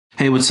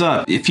Hey, what's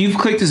up? If you've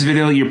clicked this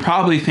video, you're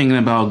probably thinking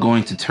about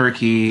going to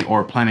Turkey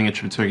or planning a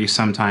trip to Turkey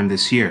sometime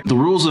this year. The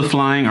rules of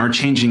flying are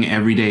changing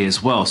every day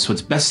as well, so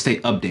it's best to stay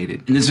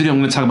updated. In this video, I'm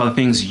going to talk about the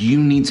things you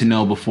need to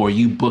know before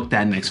you book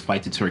that next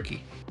flight to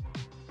Turkey.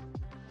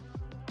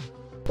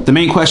 The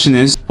main question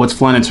is, what's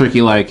flying to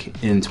Turkey like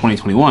in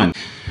 2021?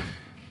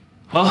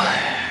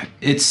 Well,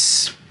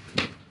 it's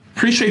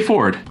pretty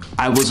straightforward.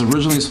 I was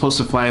originally supposed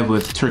to fly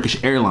with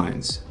Turkish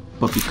Airlines,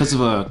 but because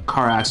of a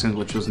car accident,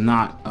 which was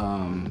not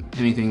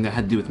anything that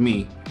had to do with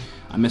me,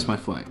 I missed my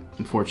flight,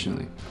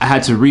 unfortunately. I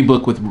had to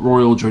rebook with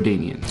Royal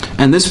Jordanian.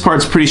 And this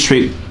part's pretty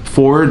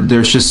straightforward.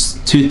 There's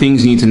just two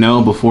things you need to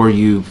know before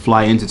you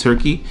fly into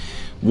Turkey.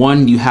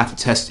 One, you have to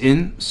test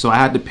in. So I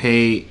had to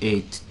pay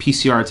a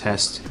PCR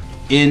test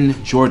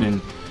in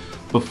Jordan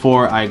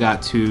before I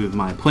got to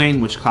my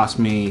plane, which cost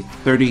me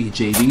 30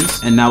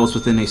 JBs, and that was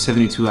within a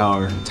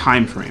 72-hour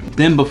time frame.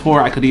 Then before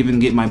I could even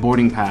get my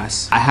boarding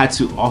pass, I had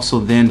to also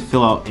then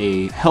fill out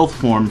a health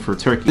form for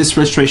Turkey. This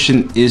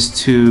registration is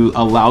to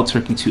allow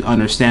Turkey to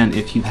understand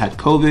if you've had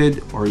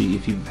COVID, or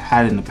if you've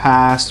had it in the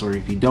past, or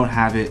if you don't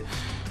have it.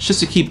 It's just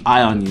to keep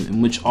eye on you,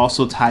 and which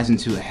also ties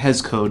into a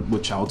HES code,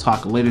 which I'll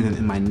talk later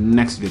in my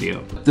next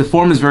video. The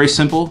form is very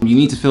simple. You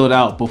need to fill it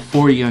out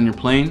before you get on your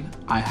plane.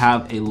 I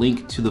have a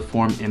link to the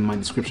form in my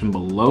description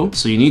below.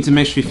 So you need to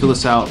make sure you fill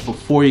this out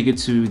before you get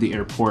to the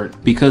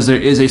airport, because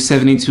there is a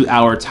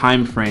 72-hour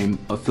time frame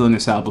of filling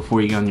this out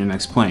before you get on your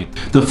next plane.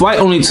 The flight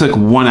only took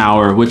 1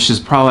 hour, which is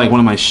probably like one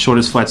of my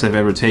shortest flights I've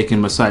ever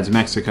taken besides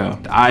Mexico.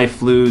 I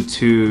flew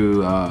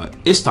to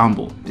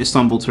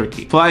Istanbul,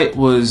 Turkey. Flight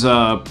was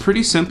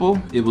pretty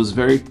simple. It was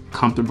very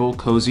comfortable,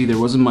 cozy. There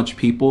wasn't much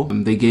people.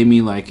 They gave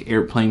me like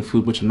airplane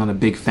food, which I'm not a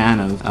big fan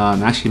of.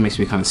 Actually, it makes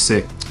me kind of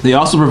sick. They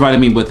also provided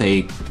me with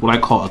what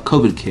I call a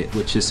COVID kit,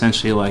 which is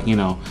essentially like, you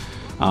know,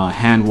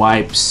 hand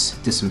wipes,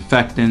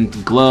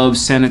 disinfectant,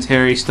 gloves,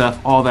 sanitary stuff,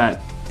 all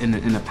that in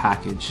a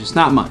package. It's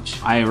not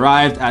much. I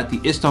arrived at the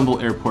Istanbul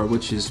airport,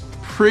 which is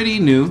pretty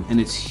new and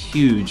it's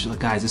huge. Like,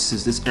 guys,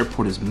 this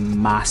airport is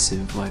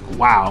massive. Like,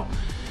 wow.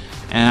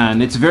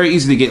 And it's very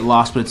easy to get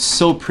lost, but it's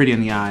so pretty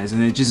in the eyes,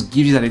 and it just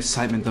gives you that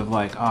excitement of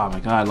like, oh my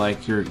god,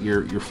 like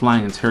you're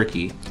flying in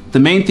Turkey. The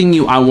main thing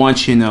I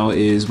want you to know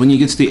is when you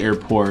get to the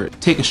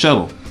airport, take a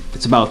shuttle.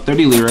 It's about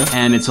 30 lira,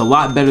 and it's a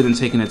lot better than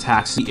taking a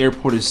taxi. The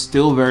airport is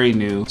still very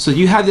new, so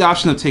you have the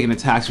option of taking a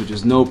taxi, which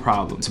is no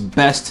problem. It's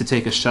best to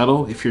take a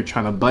shuttle if you're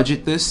trying to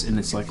budget this, and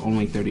it's like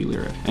only 30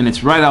 lira. And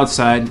it's right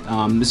outside.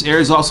 This area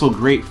is also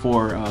great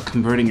for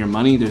converting your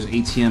money. There's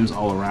ATMs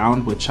all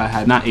around, which I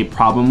had not a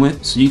problem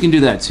with, so you can do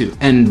that too.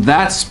 And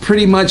that's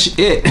pretty much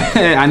it.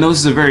 I know this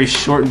is a very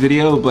short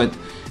video, but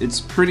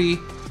it's pretty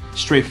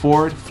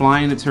straightforward.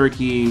 Flying to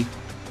Turkey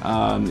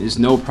is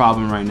no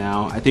problem right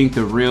now. I think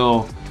the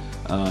real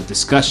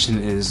discussion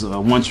is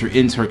once you're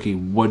in Turkey,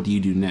 what do you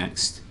do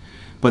next?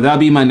 But that'll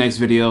be my next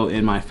video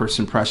in my first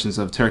impressions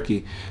of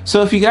Turkey.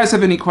 So if you guys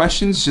have any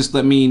questions, just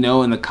let me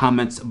know in the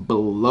comments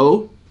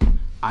below.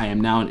 I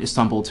am now in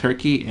Istanbul,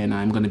 Turkey, and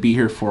I'm going to be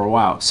here for a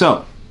while.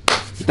 So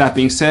with that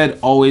being said,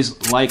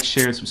 always like,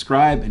 share, and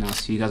subscribe, and I'll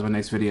see you guys in my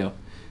next video.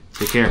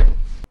 Take care.